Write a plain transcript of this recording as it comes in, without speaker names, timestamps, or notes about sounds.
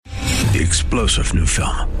the explosive new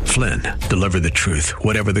film, Flynn, Deliver the Truth,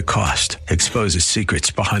 Whatever the Cost, exposes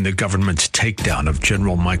secrets behind the government's takedown of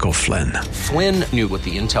General Michael Flynn. Flynn knew what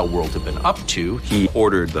the intel world had been up to. He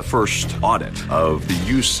ordered the first audit of the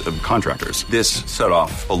use of contractors. This set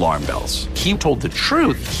off alarm bells. He told the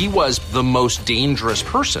truth. He was the most dangerous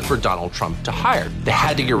person for Donald Trump to hire. They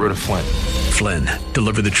had to get rid of Flynn. Flynn,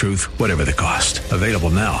 Deliver the Truth, Whatever the Cost. Available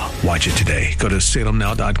now. Watch it today. Go to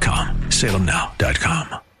salemnow.com.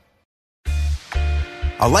 salemnow.com.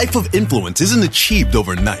 A life of influence isn't achieved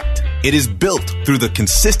overnight. It is built through the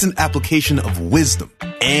consistent application of wisdom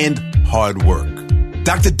and hard work.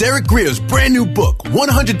 Dr. Derek Grier's brand new book,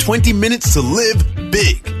 120 Minutes to Live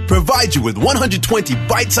Big, provides you with 120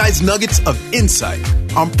 bite-sized nuggets of insight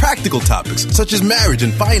on practical topics such as marriage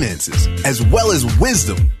and finances, as well as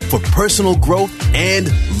wisdom for personal growth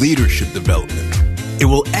and leadership development. It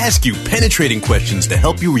will ask you penetrating questions to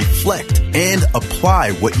help you reflect and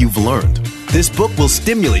apply what you've learned. This book will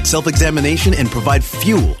stimulate self-examination and provide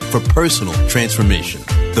fuel for personal transformation.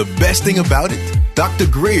 The best thing about it, Dr.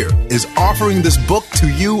 Grier is offering this book to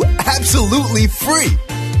you absolutely free.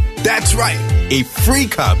 That's right, a free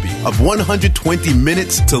copy of 120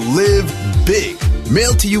 Minutes to Live Big,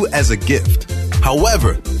 mailed to you as a gift.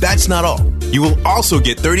 However, that's not all. You will also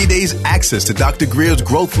get 30 days access to Dr. Grier's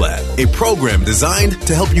Growth Lab, a program designed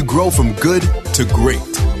to help you grow from good to great,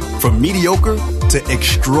 from mediocre to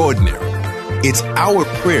extraordinary. It's our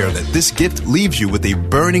prayer that this gift leaves you with a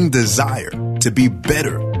burning desire to be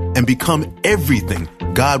better and become everything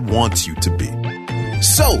God wants you to be.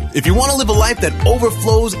 So, if you want to live a life that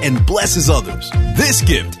overflows and blesses others, this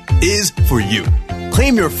gift is for you.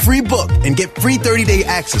 Claim your free book and get free 30-day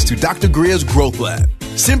access to Dr. Grier's Growth Lab.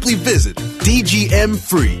 Simply visit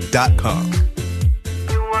dgmfree.com.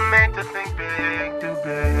 You were meant to think big, too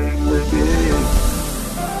big, too big.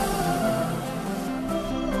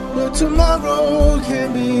 But tomorrow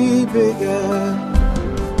can be bigger.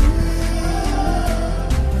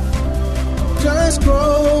 Just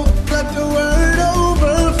grow, let the word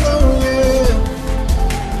overflow,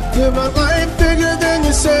 yeah. Live a life bigger than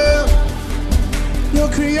yourself.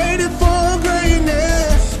 You're created for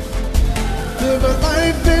greatness. Live a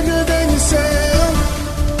life bigger than yourself.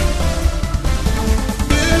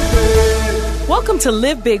 Live big. Welcome to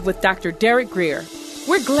Live Big with Dr. Derek Grier.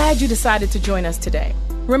 We're glad you decided to join us today.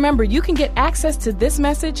 Remember, you can get access to this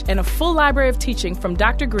message and a full library of teaching from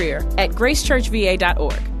Dr. Grier at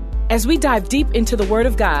gracechurchva.org. As we dive deep into the Word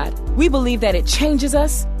of God, we believe that it changes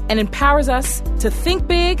us and empowers us to think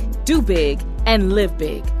big, do big, and live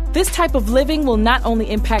big. This type of living will not only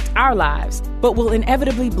impact our lives, but will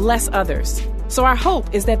inevitably bless others. So our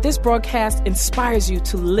hope is that this broadcast inspires you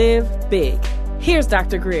to live big. Here's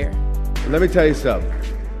Dr. Grier. Let me tell you something.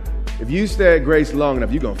 If you stay at Grace long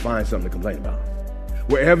enough, you're going to find something to complain about.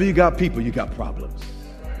 Wherever you got people, you got problems.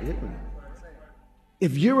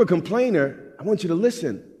 If you're a complainer, I want you to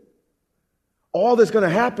listen. All that's going to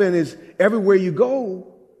happen is everywhere you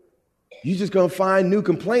go, you're just going to find new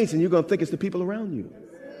complaints and you're going to think it's the people around you.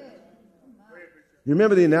 You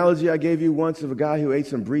remember the analogy I gave you once of a guy who ate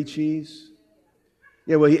some brie cheese?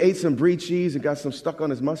 Yeah, well, he ate some brie cheese and got some stuck on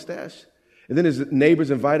his mustache. And then his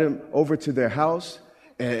neighbors invited him over to their house.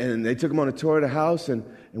 And they took him on a tour of the house. And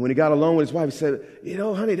when he got alone with his wife, he said, you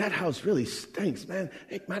know, honey, that house really stinks, man.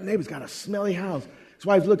 Hey, my neighbor's got a smelly house. His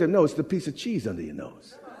wife looked at him, no, it's the piece of cheese under your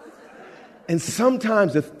nose. And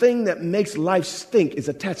sometimes the thing that makes life stink is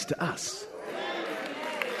attached to us.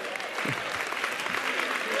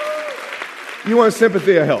 You want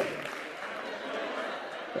sympathy or help?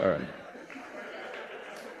 All right.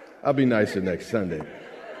 I'll be nicer next Sunday.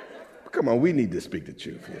 Come on, we need to speak the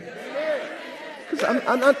truth here. Because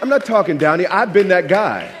I'm not talking down here. I've been that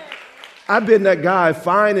guy. I've been that guy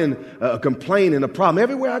finding a complaint and a problem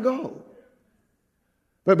everywhere I go.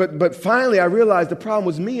 But finally I realized the problem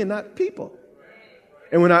was me and not people.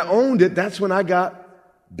 And when I owned it, that's when I got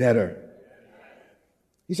better.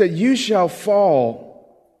 He said, you shall fall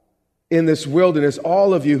in this wilderness,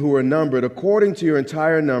 all of you who are numbered, according to your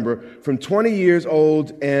entire number, from 20 years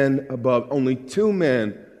old and above. Only 2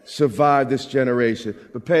 men survived this generation.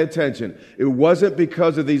 But pay attention. It wasn't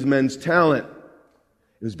because of these men's talent.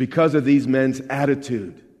 It was because of these men's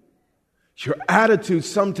attitude. Your attitude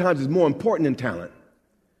sometimes is more important than talent.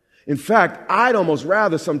 In fact, I'd almost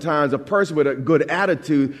rather sometimes a person with a good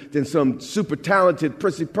attitude than some super talented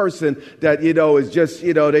prissy person that, is just,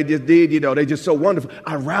 they just did, they just so wonderful.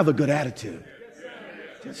 I'd rather good attitude.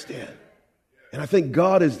 Just did. And I think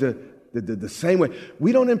God is the same way.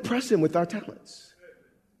 We don't impress him with our talents.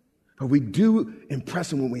 But we do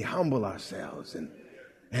impress him when we humble ourselves and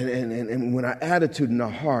when our attitude and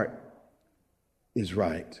our heart is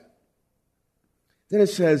right. Then it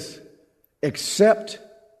says, except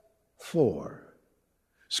for.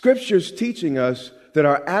 Scripture's teaching us that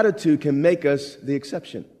our attitude can make us the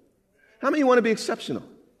exception. How many want to be exceptional?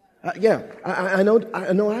 I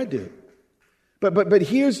know I do. But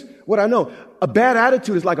here's what I know. A bad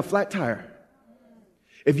attitude is like a flat tire.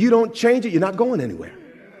 If you don't change it, you're not going anywhere.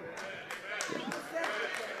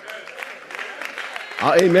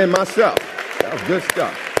 I'll amen myself. That was good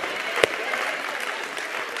stuff.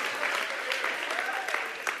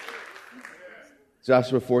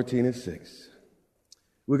 Joshua 14:6.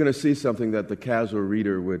 We're going to see something that the casual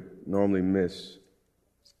reader would normally miss.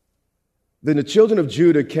 Then the children of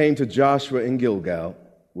Judah came to Joshua in Gilgal,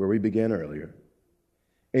 where we began earlier,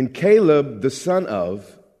 and Caleb, the son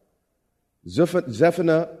of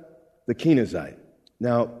Zephaniah the Kenizzite.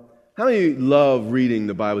 Now, how many of you love reading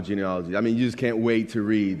the Bible genealogy? I mean, you just can't wait to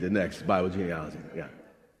read the next Bible genealogy. Yeah.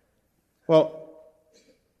 Well,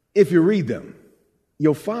 if you read them,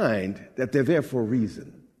 you'll find that they're there for a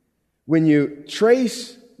reason. When you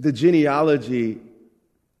trace the genealogy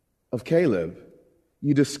of Caleb,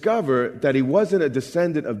 you discover that he wasn't a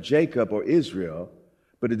descendant of Jacob or Israel,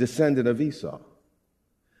 but a descendant of Esau.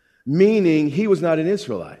 Meaning he was not an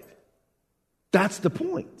Israelite. That's the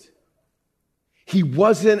point. He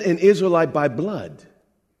wasn't an Israelite by blood.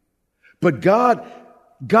 But God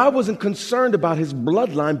wasn't concerned about his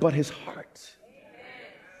bloodline, but his heart.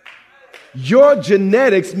 Your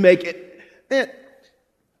genetics make it.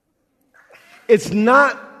 It's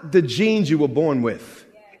not the genes you were born with.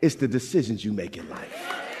 It's the decisions you make in life.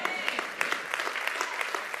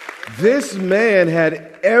 This man had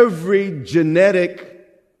every genetic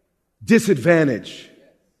disadvantage.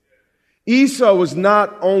 Esau was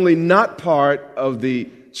not only not part of the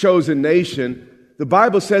chosen nation, the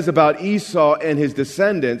Bible says about Esau and his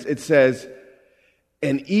descendants, it says,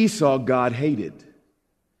 and Esau God hated.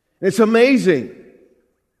 And it's amazing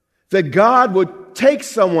that God would take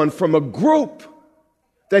someone from a group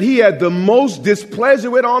that he had the most displeasure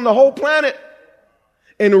with on the whole planet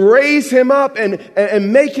and raise him up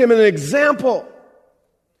and make him an example.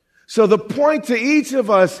 So the point to each of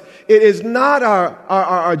us, it is not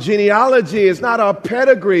our genealogy, it's not our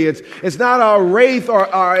pedigree, it's not our race or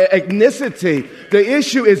our ethnicity. The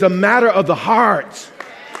issue is a matter of the heart.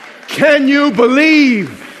 Can you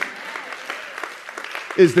believe?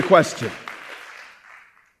 Is the question.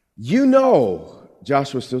 You know,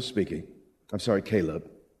 Joshua's still speaking. Caleb.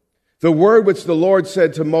 The word which the Lord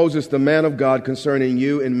said to Moses, the man of God, concerning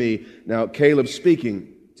you and me. Now, Caleb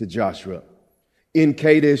speaking to Joshua in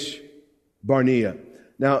Kadesh Barnea.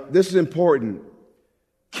 Now, this is important.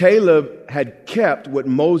 Caleb had kept what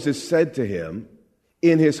Moses said to him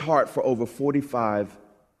in his heart for over 45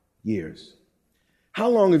 years. How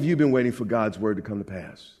long have you been waiting for God's word to come to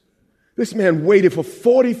pass? This man waited for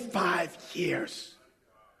 45 years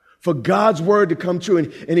for God's word to come true.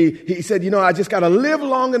 And he said, I just got to live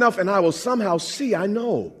long enough and I will somehow see, I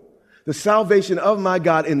know, the salvation of my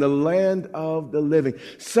God in the land of the living.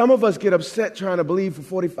 Some of us get upset trying to believe for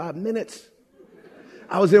 45 minutes.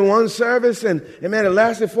 I was in one service and man, it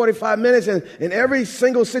lasted 45 minutes and every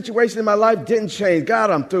single situation in my life didn't change.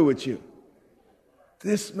 God, I'm through with you.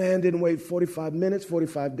 This man didn't wait 45 minutes,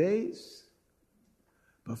 45 days,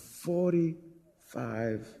 but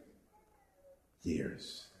 45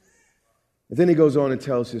 years. And then he goes on and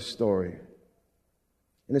tells his story.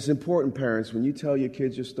 And it's important, parents, when you tell your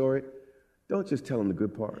kids your story, don't just tell them the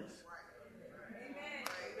good parts.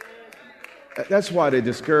 That's why they're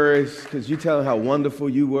discouraged, because you tell them how wonderful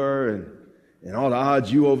you were and all the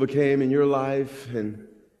odds you overcame in your life and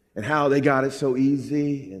how they got it so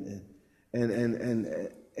easy. And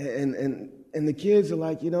the kids are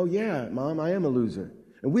like, yeah, Mom, I am a loser.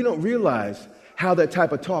 And we don't realize how that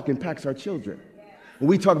type of talk impacts our children. When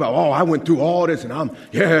we talk about, I went through all this and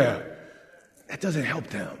that doesn't help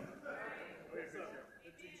them.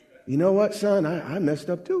 You know what, son? I messed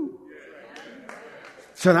up too.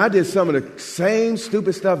 Son, I did some of the same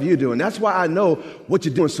stupid stuff you're doing. That's why I know what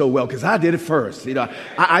you're doing so well, because I did it first.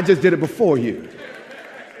 I just did it before you.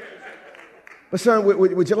 But son,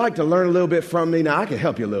 would you like to learn a little bit from me? Now, I can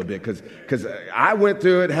help you a little bit because I went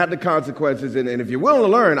through it, had the consequences, and if you're willing to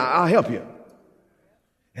learn, I'll help you.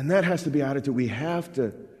 And that has to be our attitude. We have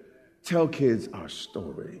to tell kids our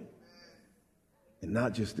story and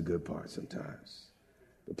not just the good parts sometimes.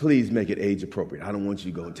 But please make it age appropriate. I don't want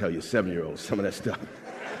you to go and tell your 7-year-old some of that stuff.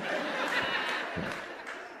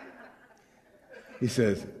 He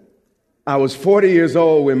says, I was 40 years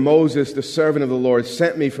old when Moses, the servant of the Lord,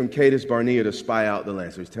 sent me from Kadesh Barnea to spy out the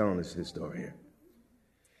land. So he's telling us his story here.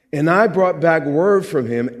 And I brought back word from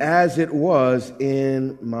him as it was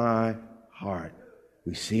in my heart.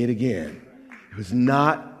 We see it again. It was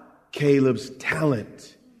not Caleb's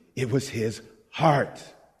talent. It was his heart.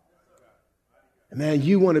 And man,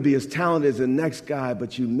 you want to be as talented as the next guy,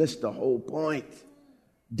 but you missed the whole point.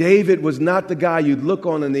 David was not the guy you'd look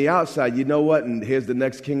on the outside. You know what? And here's the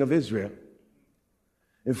next king of Israel.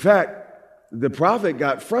 In fact, the prophet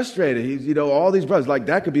got frustrated. He's, all these brothers, like,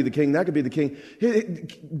 that could be the king, that could be the king.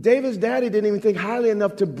 David's daddy didn't even think highly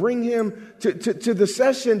enough to bring him to the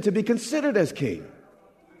session to be considered as king.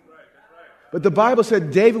 But the Bible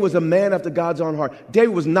said David was a man after God's own heart.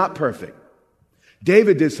 David was not perfect.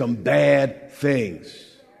 David did some bad things.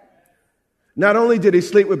 Not only did he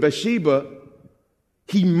sleep with Bathsheba,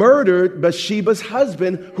 he murdered Bathsheba's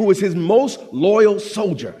husband, who was his most loyal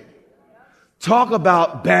soldier. Talk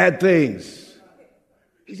about bad things.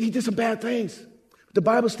 He did some bad things. The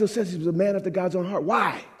Bible still says he was a man after God's own heart.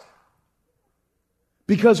 Why?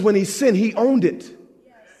 Because when he sinned, he owned it.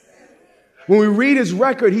 When we read his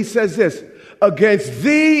record, he says this: against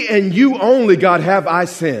thee and you only, God, have I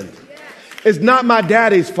sinned. It's not my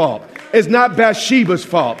daddy's fault. It's not Bathsheba's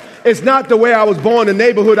fault. It's not the way I was born, the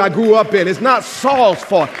neighborhood I grew up in. It's not Saul's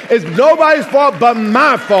fault. It's nobody's fault but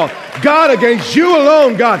my fault. God, against you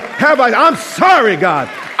alone, God, have I. I'm sorry, God.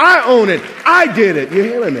 I own it. I did it. You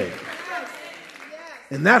hearing me?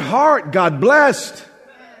 And that heart, God blessed.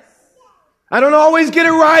 I don't always get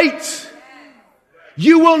it right.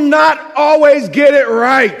 You will not always get it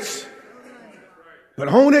right. But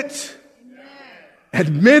own it.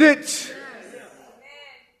 Admit it.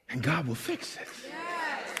 And God will fix it.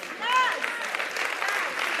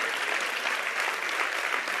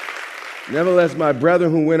 Nevertheless, my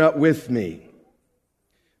brethren who went up with me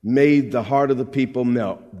made the heart of the people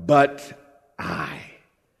melt. But I.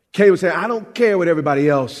 Caleb said, I don't care what everybody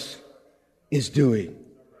else is doing.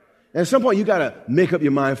 And at some point, you got to make up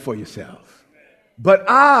your mind for yourself. But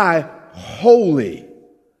I wholly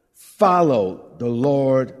follow the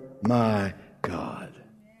Lord my God.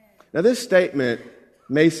 Now, this statement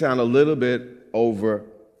may sound a little bit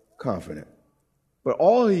overconfident. But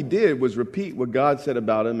all he did was repeat what God said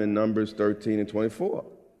about him in Numbers 13 and 24.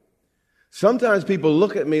 Sometimes people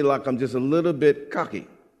look at me like I'm just a little bit cocky.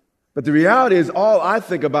 But the reality is all I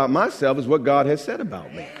think about myself is what God has said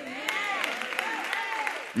about me.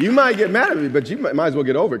 You might get mad at me, but you might as well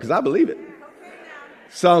get over it because I believe it.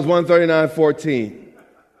 Psalms 139:14.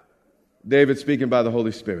 David speaking by the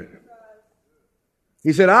Holy Spirit.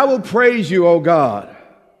 He said, I will praise you, O God,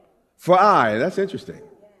 for that's interesting.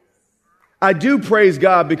 I do praise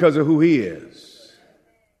God because of who he is.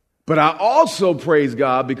 But I also praise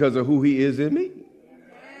God because of who he is in me.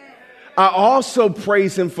 I also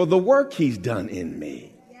praise him for the work he's done in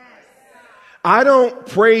me. I don't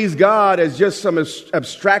praise God as just some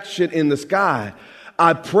abstraction in the sky.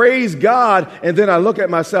 I praise God and then I look at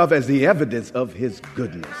myself as the evidence of his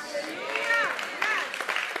goodness.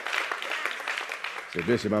 Say,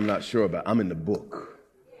 Bishop, I'm not sure about it. I'm in the book.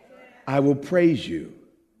 I will praise you.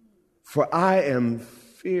 For I am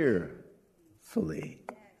fearfully.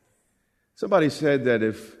 Somebody said that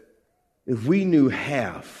if we knew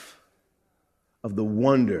half of the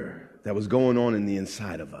wonder that was going on in the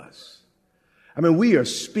inside of us, I mean, we are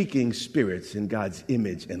speaking spirits in God's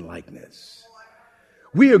image and likeness.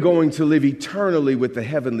 We are going to live eternally with the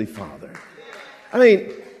Heavenly Father. I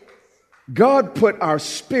mean, God put our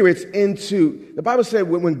spirits into, the Bible said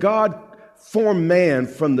when God formed man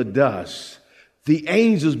from the dust, the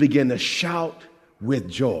angels begin to shout with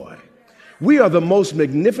joy. We are the most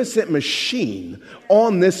magnificent machine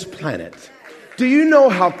on this planet. Do you know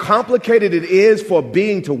how complicated it is for a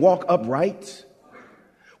being to walk upright?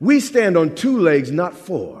 We stand on 2 legs, not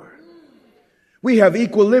 4. We have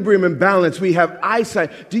equilibrium and balance. We have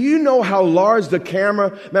eyesight. Do you know how large the camera?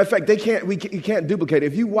 Matter of fact, you can't duplicate it.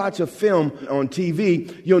 If you watch a film on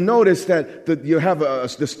TV, you'll notice that you have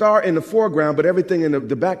the star in the foreground, but everything in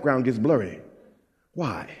the background gets blurry.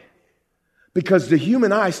 Why? Because the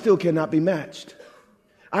human eye still cannot be matched.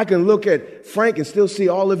 I can look at Frank and still see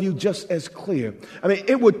all of you just as clear. I mean,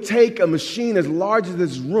 it would take a machine as large as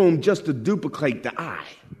this room just to duplicate the eye.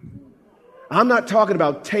 I'm not talking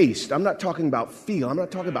about taste. I'm not talking about feel. I'm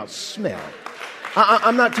not talking about smell.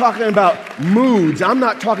 I'm not talking about moods. I'm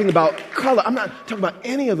not talking about color. I'm not talking about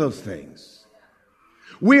any of those things.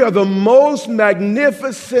 We are the most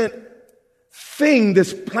magnificent thing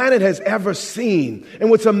this planet has ever seen. And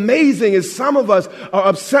what's amazing is some of us are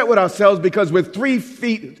upset with ourselves because we're 3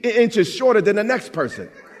 inches shorter than the next person.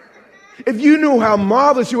 If you knew how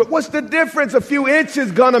marvelous you were, what's the difference a few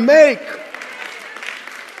inches gonna make?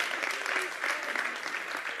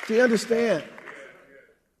 Do you understand?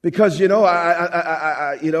 Because,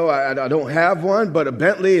 I don't have one, but a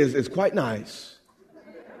Bentley is quite nice.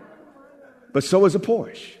 but so is a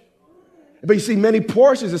Porsche. But you see, many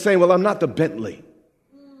Porsches are saying, well, I'm not the Bentley.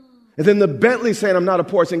 And then the Bentley saying, I'm not a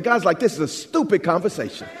Porsche. And God's like, this is a stupid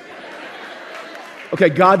conversation. Okay,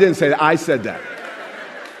 God didn't say that. I said that.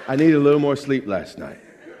 I needed a little more sleep last night.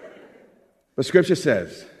 But Scripture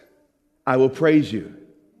says, I will praise you,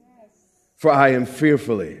 for I am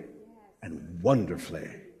fearfully and wonderfully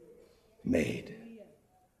made.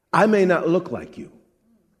 I may not look like you,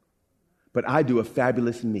 but I do a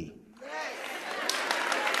fabulous me.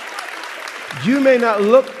 You may not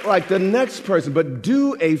look like the next person, but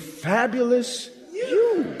do a fabulous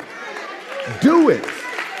you. Do it.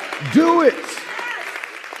 Do it.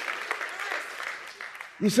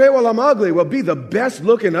 You say, well, I'm ugly. Well, be the best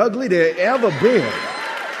looking ugly there ever been.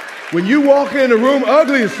 When you walk in the room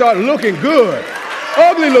ugly and start looking good.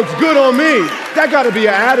 Ugly looks good on me. That got to be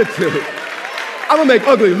your attitude. I'm going to make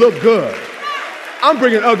ugly look good. I'm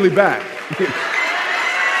bringing ugly back.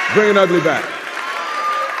 Bringing ugly back.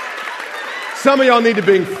 Some of y'all need to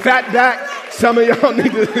bring fat back. Some of y'all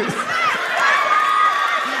need to...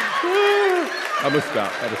 I'm going to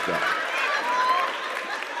stop.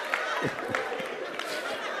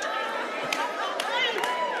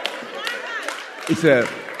 He said,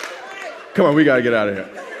 come on, we got to get out of here.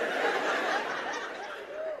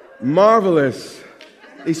 Marvelous.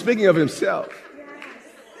 He's speaking of himself.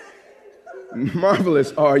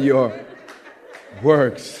 Marvelous are your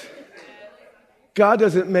works. God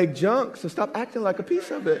doesn't make junk, so stop acting like a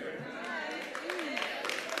piece of it.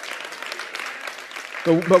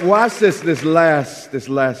 But watch this last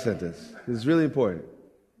sentence. This is really important.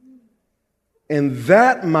 And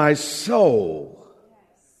that my soul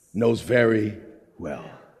knows very well.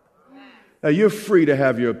 Now, you're free to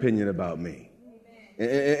have your opinion about me. And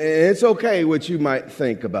it's okay what you might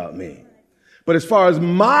think about me. But as far as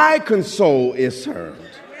my console is concerned,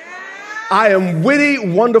 I am witty,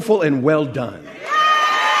 wonderful, and well done.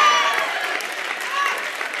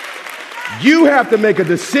 You have to make a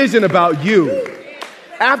decision about you.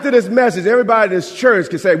 After this message, everybody in this church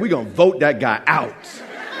can say, we're going to vote that guy out.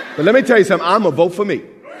 But let me tell you something, I'm going to vote for me.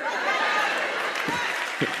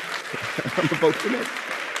 I'm going to vote for me.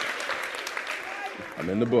 I'm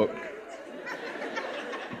in the book.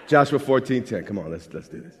 Joshua 14:10. Come on, let's do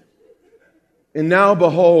this. And now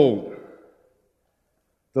behold,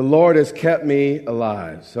 the Lord has kept me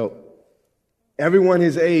alive. So everyone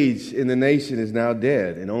his age in the nation is now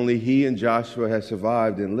dead, and only he and Joshua have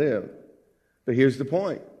survived and lived. But here's the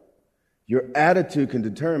point. Your attitude can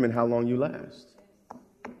determine how long you last.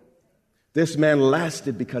 This man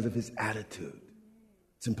lasted because of his attitude.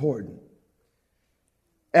 It's important.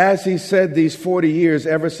 As he said these 40 years,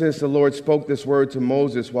 ever since the Lord spoke this word to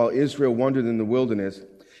Moses while Israel wandered in the wilderness,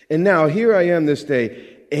 and now here I am this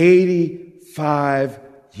day, 85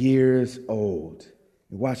 years old.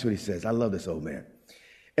 And watch what he says. I love this old man.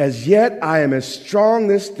 As yet I am as strong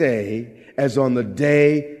this day as on the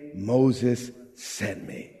day Moses sent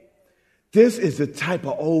me. This is the type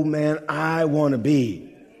of old man I want to be.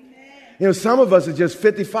 You know, some of us are just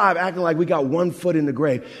 55 acting like we got one foot in the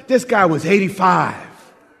grave. This guy was 85,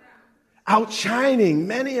 outshining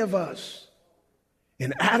many of us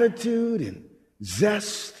in attitude and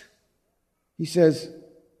zest. He says,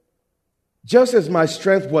 just as my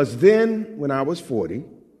strength was then when I was 40,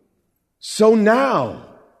 so now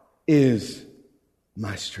is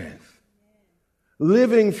my strength.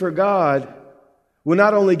 Living for God will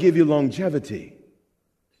not only give you longevity,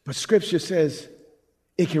 but Scripture says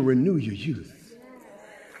it can renew your youth.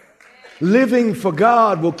 Living for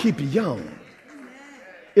God will keep you young.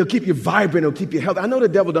 It'll keep you vibrant. It'll keep you healthy. I know the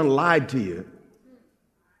devil done lied to you.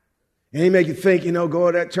 And he make you think, you know,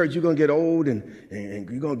 go to that church, you're going to get old and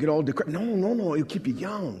you're going to get all decrepit. No. It'll keep you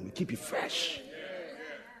young. It'll keep you fresh.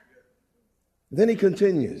 Then he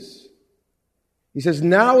continues. He says,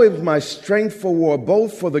 now is my strength for war,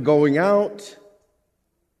 both for the going out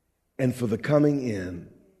and for the coming in.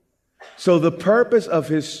 So the purpose of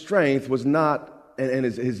his strength was not, and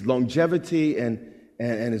his longevity and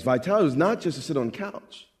his vitality was not just to sit on the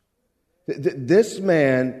couch. This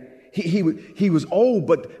man, he was old,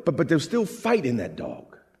 but there's still fight in that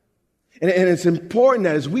dog. And it's important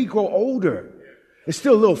that as we grow older, there's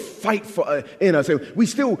still a little fight in us. We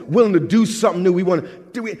still willing to do something new. We want to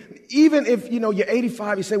do it. Even if, you know, you're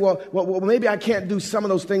 85, you say, well, maybe I can't do some of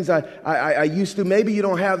those things I used to. Maybe you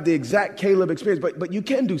don't have the exact Caleb experience, but you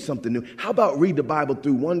can do something new. How about read the Bible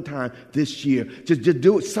through one time this year? Just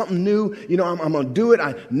do it, something new. You know, I'm going to do it.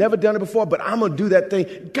 I've never done it before, but I'm going to do that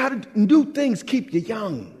thing. New things keep you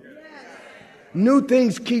young. New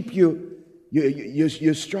things keep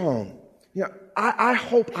you're strong. You know, I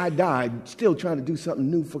hope I died still trying to do something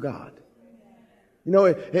new for God. You know,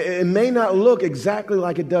 it may not look exactly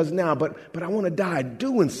like it does now, but I want to die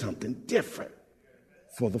doing something different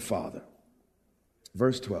for the Father.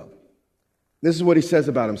 Verse 12. This is what he says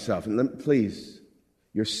about himself. And please,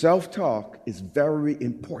 your self-talk is very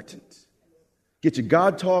important. Get your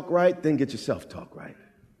God talk right, then get your self-talk right.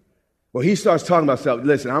 Well, he starts talking about himself.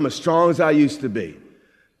 Listen, I'm as strong as I used to be.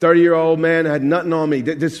 30-year-old man had nothing on me.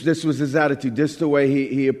 This was his attitude. This is the way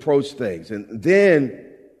he approached things. And then,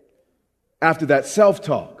 after that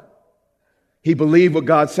self-talk, he believed what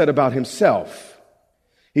God said about himself.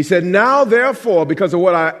 He said, now, therefore, because of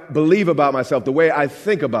what I believe about myself, the way I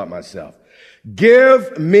think about myself,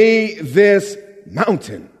 give me this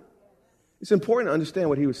mountain. It's important to understand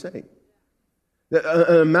what he was saying.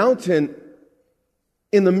 A mountain,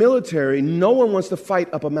 in the military, no one wants to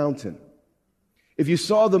fight up a mountain. If you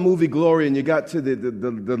saw the movie Glory and you got to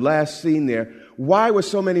the last scene there, why were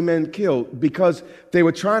so many men killed? Because they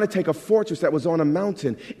were trying to take a fortress that was on a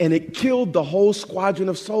mountain, and it killed the whole squadron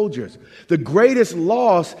of soldiers. The greatest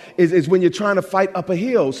loss is when you're trying to fight up a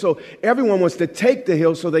hill. So everyone wants to take the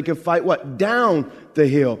hill so they can fight what? Down the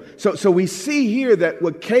hill. So we see here that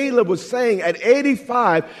what Caleb was saying at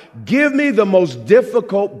 85, give me the most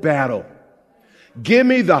difficult battle. Give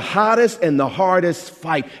me the hottest and the hardest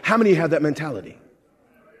fight. How many have that mentality?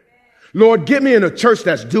 Lord, get me in a church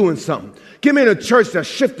that's doing something. Get me in a church that's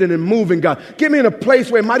shifting and moving, God. Get me in a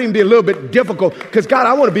place where it might even be a little bit difficult because, God,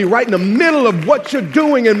 I want to be right in the middle of what you're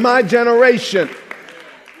doing in my generation.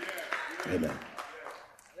 Amen.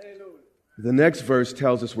 The next verse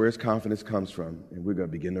tells us where his confidence comes from, and we're going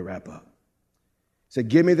to begin to wrap up. It said,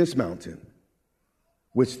 give me this mountain,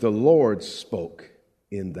 which the Lord spoke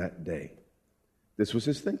in that day. This was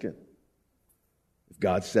his thinking. If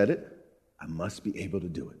God said it, I must be able to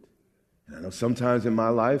do it. And I know sometimes in my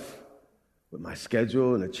life, with my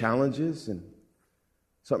schedule and the challenges and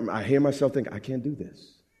something, I hear myself think, I can't do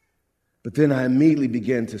this. But then I immediately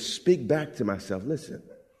begin to speak back to myself, listen,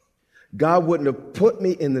 God wouldn't have put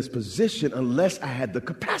me in this position unless I had the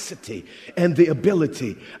capacity and the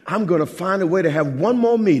ability. I'm going to find a way to have one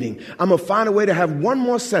more meeting. I'm going to find a way to have one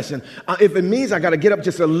more session. If it means I got to get up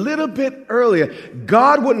just a little bit earlier,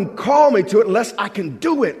 God wouldn't call me to it unless I can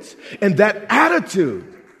do it. And that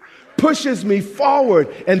attitude pushes me forward,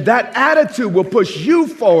 and that attitude will push you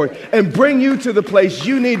forward and bring you to the place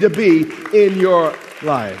you need to be in your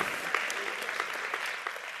life.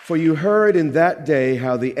 For you heard in that day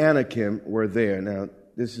how the Anakim were there. Now,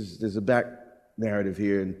 there's a back narrative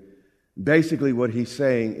here, and basically what he's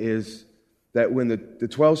saying is that when the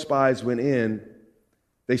 12 spies went in,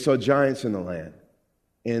 they saw giants in the land.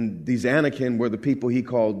 And these Anakim were the people he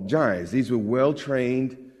called giants. These were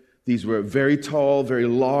well-trained. These were very tall, very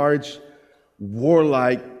large,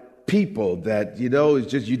 warlike people that, you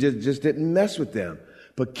just didn't mess with them.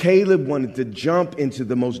 But Caleb wanted to jump into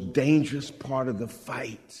the most dangerous part of the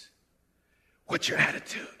fight. What's your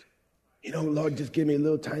attitude? Lord, just give me a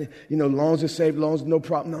little tiny, long as it's saved, long as no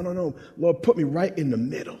problem. No. Lord, put me right in the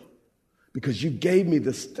middle because you gave me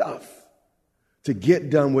the stuff to get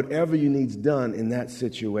done whatever you need's done in that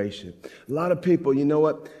situation. A lot of people, you know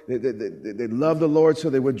what? They love the Lord, so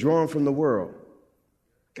they were drawn from the world.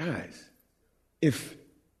 Guys, if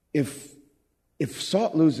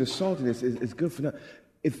salt loses saltiness, it's good for nothing.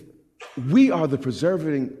 If we are the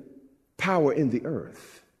preserving power in the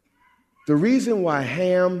earth, the reason why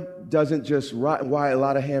ham doesn't just rot, why a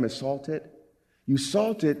lot of ham is salted, you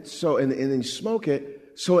salt it and then you smoke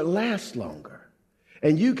it so it lasts longer.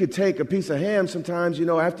 And you could take a piece of ham sometimes,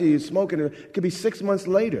 after you smoke it could be 6 months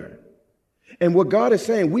later. And what God is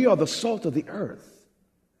saying, we are the salt of the earth.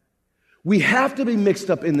 We have to be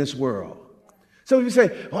mixed up in this world. Some of you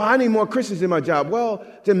say, I need more Christians in my job. Well,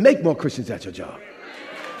 then make more Christians at your job.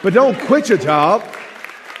 But don't quit your job.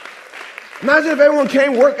 Imagine if everyone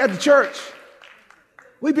came work at the church.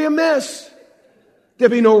 We'd be a mess. There'd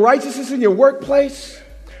be no righteousness in your workplace.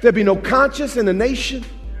 There'd be no conscience in the nation.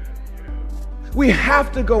 We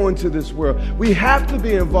have to go into this world. We have to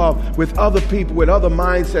be involved with other people, with other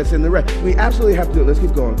mindsets and the rest. We absolutely have to do it. Let's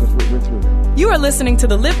keep going because we're through now. You are listening to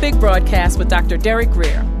the Live Big broadcast with Dr. Derek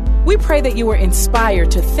Grier. We pray that you are inspired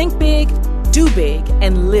to think big, do big,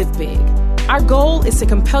 and live big. Our goal is to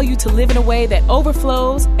compel you to live in a way that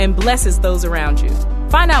overflows and blesses those around you.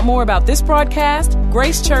 Find out more about this broadcast,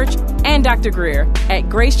 Grace Church, and Dr. Grier at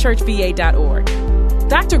gracechurchva.org.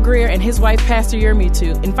 Dr. Grier and his wife, Pastor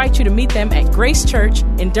Yermutu, invite you to meet them at Grace Church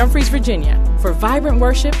in Dumfries, Virginia, for vibrant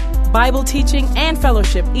worship, Bible teaching, and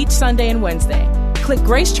fellowship each Sunday and Wednesday. Click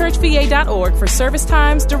gracechurchva.org for service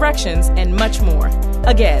times, directions, and much more.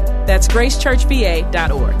 Again, that's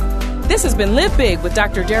gracechurchva.org. This has been Live Big with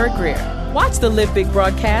Dr. Derek Grier. Watch the Live Big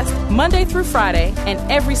broadcast Monday through Friday and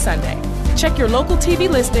every Sunday. Check your local TV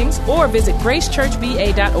listings or visit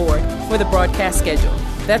gracechurchva.org for the broadcast schedule.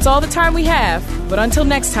 That's all the time we have, but until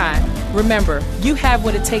next time, remember, you have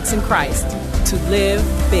what it takes in Christ to live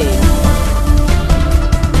big.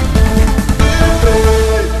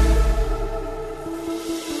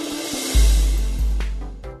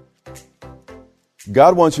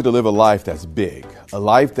 God wants you to live a life that's big, a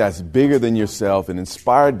life that's bigger than yourself and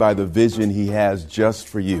inspired by the vision He has just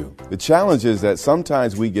for you. The challenge is that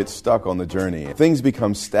sometimes we get stuck on the journey. Things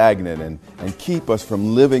become stagnant and keep us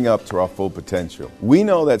from living up to our full potential. We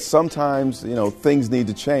know that sometimes, things need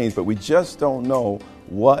to change, but we just don't know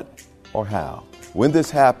what or how. When this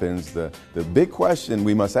happens, the big question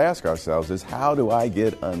we must ask ourselves is, how do I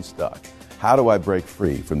get unstuck? How do I break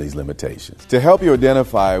free from these limitations? To help you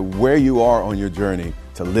identify where you are on your journey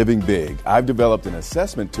to living big, I've developed an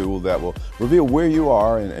assessment tool that will reveal where you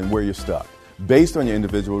are and where you're stuck. Based on your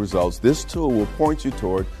individual results, this tool will point you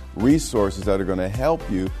toward resources that are going to help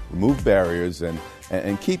you remove barriers and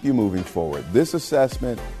keep you moving forward. This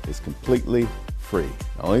assessment is completely free.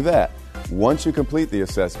 Not only that, once you complete the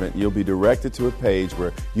assessment, you'll be directed to a page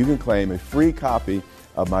where you can claim a free copy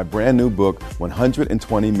of my brand new book,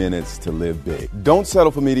 120 Minutes to Live Big. Don't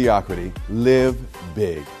settle for mediocrity. Live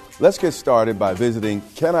big. Let's get started by visiting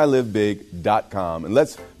canilivebig.com, and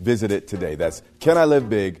let's visit it today. That's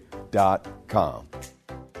canilivebig.com.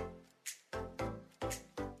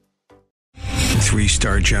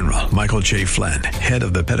 3-star General Michael J. Flynn, head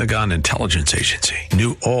of the Pentagon Intelligence Agency,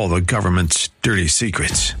 knew all the government's dirty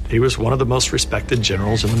secrets. He was one of the most respected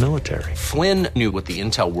generals in the military. Flynn knew what the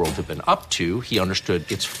intel world had been up to. He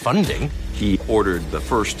understood its funding. He ordered the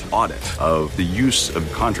first audit of the use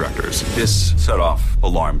of contractors. This set off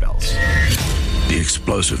alarm bells. The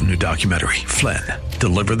explosive new documentary, Flynn,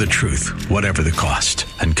 Deliver the Truth, Whatever the Cost,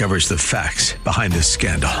 uncovers the facts behind this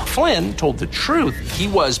scandal. Flynn told the truth. He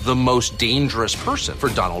was the most dangerous person for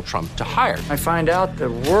Donald Trump to hire. I find out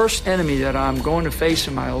the worst enemy that I'm going to face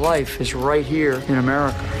in my life is right here in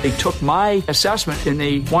America. They took my assessment and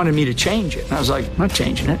they wanted me to change it. And I was like, I'm not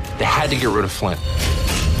changing it. They had to get rid of Flynn.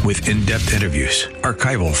 With in-depth interviews,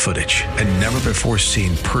 archival footage, and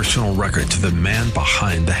never-before-seen personal records of the man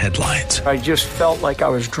behind the headlines. I just felt like I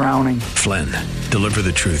was drowning. Flynn, Deliver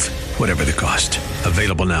the Truth, Whatever the Cost.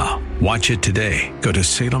 Available now. Watch it today. Go to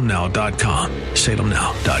salemnow.com.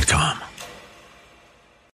 salemnow.com.